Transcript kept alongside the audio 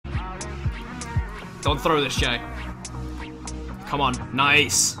Don't throw this, Jay. Come on.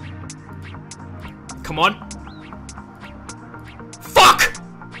 Nice. Come on. Fuck!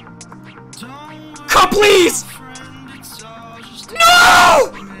 Come, please!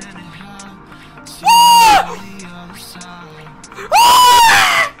 No! Ah!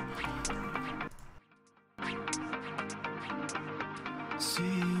 Ah! See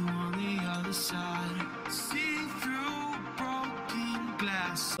you on the other side. See through broken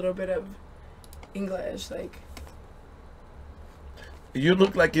glass. A little bit of English, like. You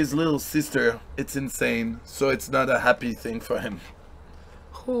look like his little sister. It's insane. So it's not a happy thing for him.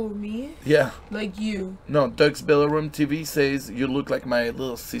 Who, me? Yeah. Like you. No, Doug's Bellroom TV says you look like my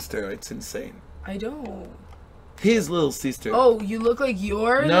little sister. It's insane. I don't. His little sister. Oh, you look like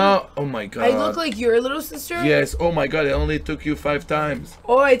your? No. Oh my god. I look like your little sister? Yes. Oh my god. It only took you 5 times.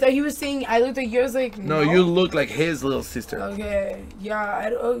 Oh, I thought he was saying I looked like yours. Like No, you look like his little sister. Okay. Yeah,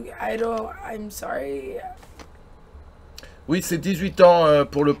 I don't. I'm sorry. Oui, c'est 18 ans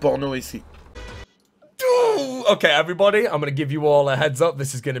pour le porno ici. Okay, everybody, I'm going to give you all a heads up.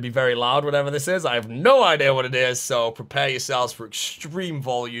 This is going to be very loud, whatever this is. I have no idea what it is, so prepare yourselves for extreme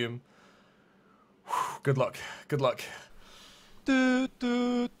volume. Good luck. Good luck. Do,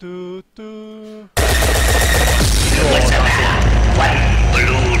 do, do, do. One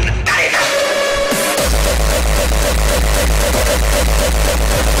balloon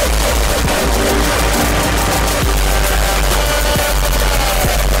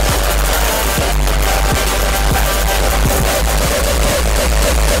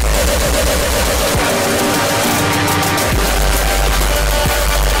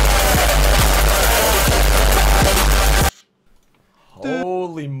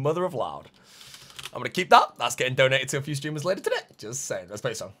Holy mother of loud. I'm going to keep that. That's getting donated to a few streamers later today. Just saying. Let's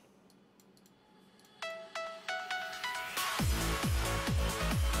play a song.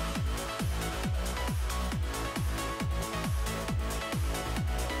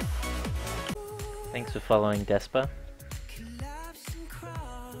 Thanks for following Despa.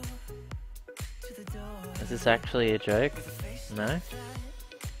 Is this actually a joke? No?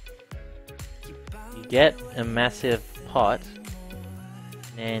 You get a massive pot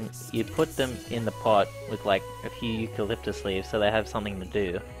and you put them in the pot with like a few eucalyptus leaves so they have something to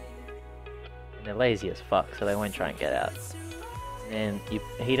do. And they're lazy as fuck, so they won't try and get out. And you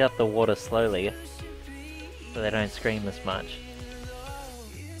heat up the water slowly so they don't scream as much.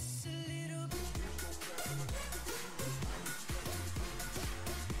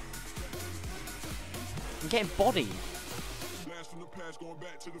 I'm getting bodied.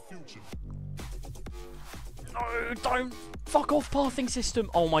 No, don't! Fuck off, pathing system!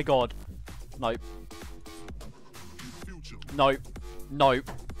 Oh my god. No. No. No.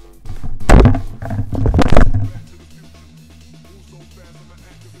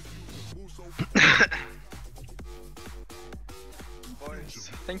 Boys,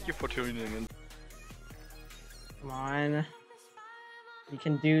 thank you for tuning in. Come on. We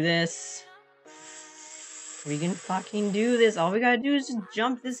can do this. We can fucking do this. All we gotta do is just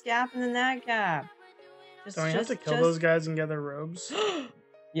jump this gap and then that gap. Don't we have to kill those guys and get their robes?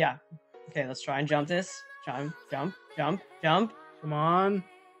 Yeah. Okay, let's try and jump this. Jump, jump, jump, jump. Come on.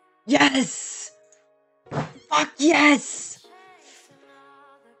 Yes! Fuck yes!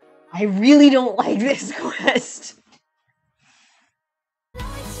 I really don't like this quest.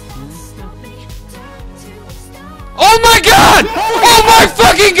 Oh my god! Oh my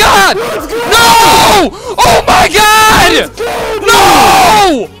fucking god! No! Oh my god!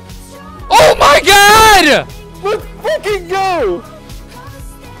 No! Oh my god! Let's fucking go!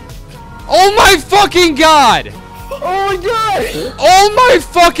 Oh my fucking god! Oh my god! Oh my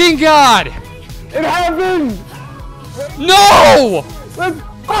fucking god! It happened! No! Let's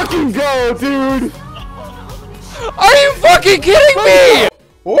fucking go, dude! Are you fucking kidding me?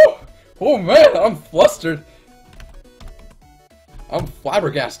 Oh, oh man, I'm flustered. I'm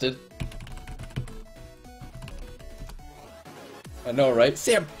flabbergasted. I know, right?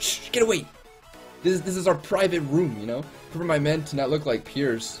 Sam, shh, get away! This is our private room, you know? Cover my men to not look like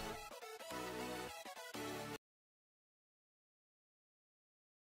peers.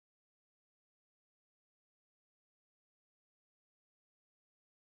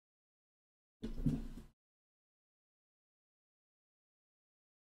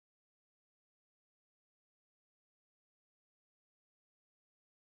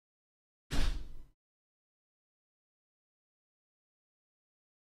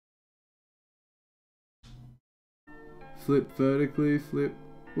 Flip vertically, flip...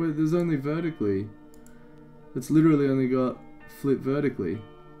 Wait, there's only vertically. It's literally only got flip vertically.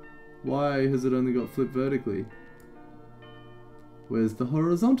 Why has it only got flip vertically? Where's the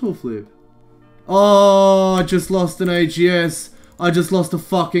horizontal flip? Oh, I just lost an AGS. I just lost a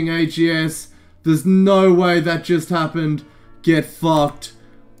fucking AGS. There's no way that just happened. Get fucked.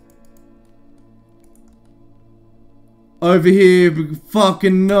 Over here,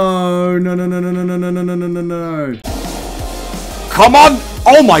 fucking no. No, no, no, no, no, no, no, no, no, no, no. Come on!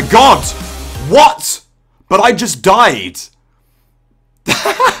 Oh my god! What? But I just died.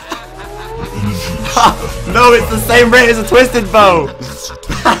 No, it's the same rate as a twisted bow.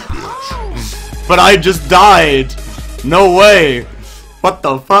 But I just died. No way. What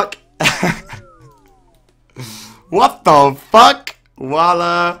the fuck? What the fuck? Well,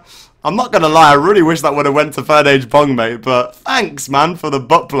 I'm not gonna lie, I really wish that would have went to third age Pong, mate, but thanks, man, for the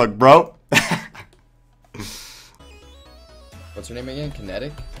butt plug, bro. What's her name again?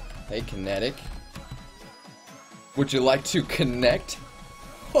 Kinetic? Hey, Kinetic. Would you like to connect?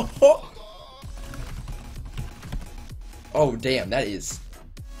 Oh, damn, that is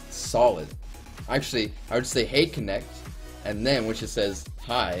solid. Actually, I would say, hey, Connect, and then when she says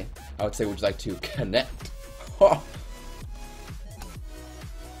hi, I would say, would you like to connect?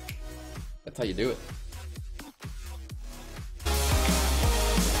 That's how you do it.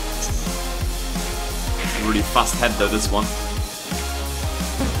 Really fast head though, this one.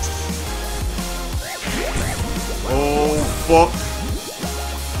 Oh, fuck.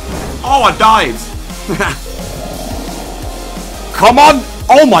 Oh, I died. Come on.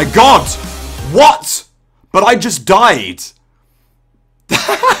 Oh my god. What? But I just died.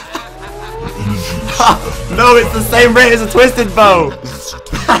 No, it's the same rate as a twisted bow.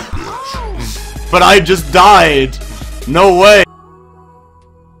 But I just died. No way.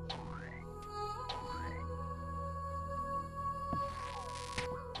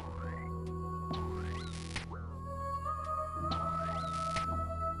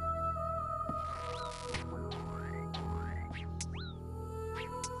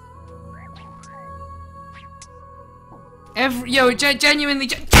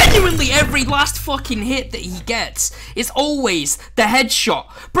 Genuinely every last fucking hit that he gets is always the headshot.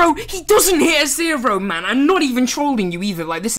 Bro, he doesn't hit a 0, man. I'm not even trolling you either, like, this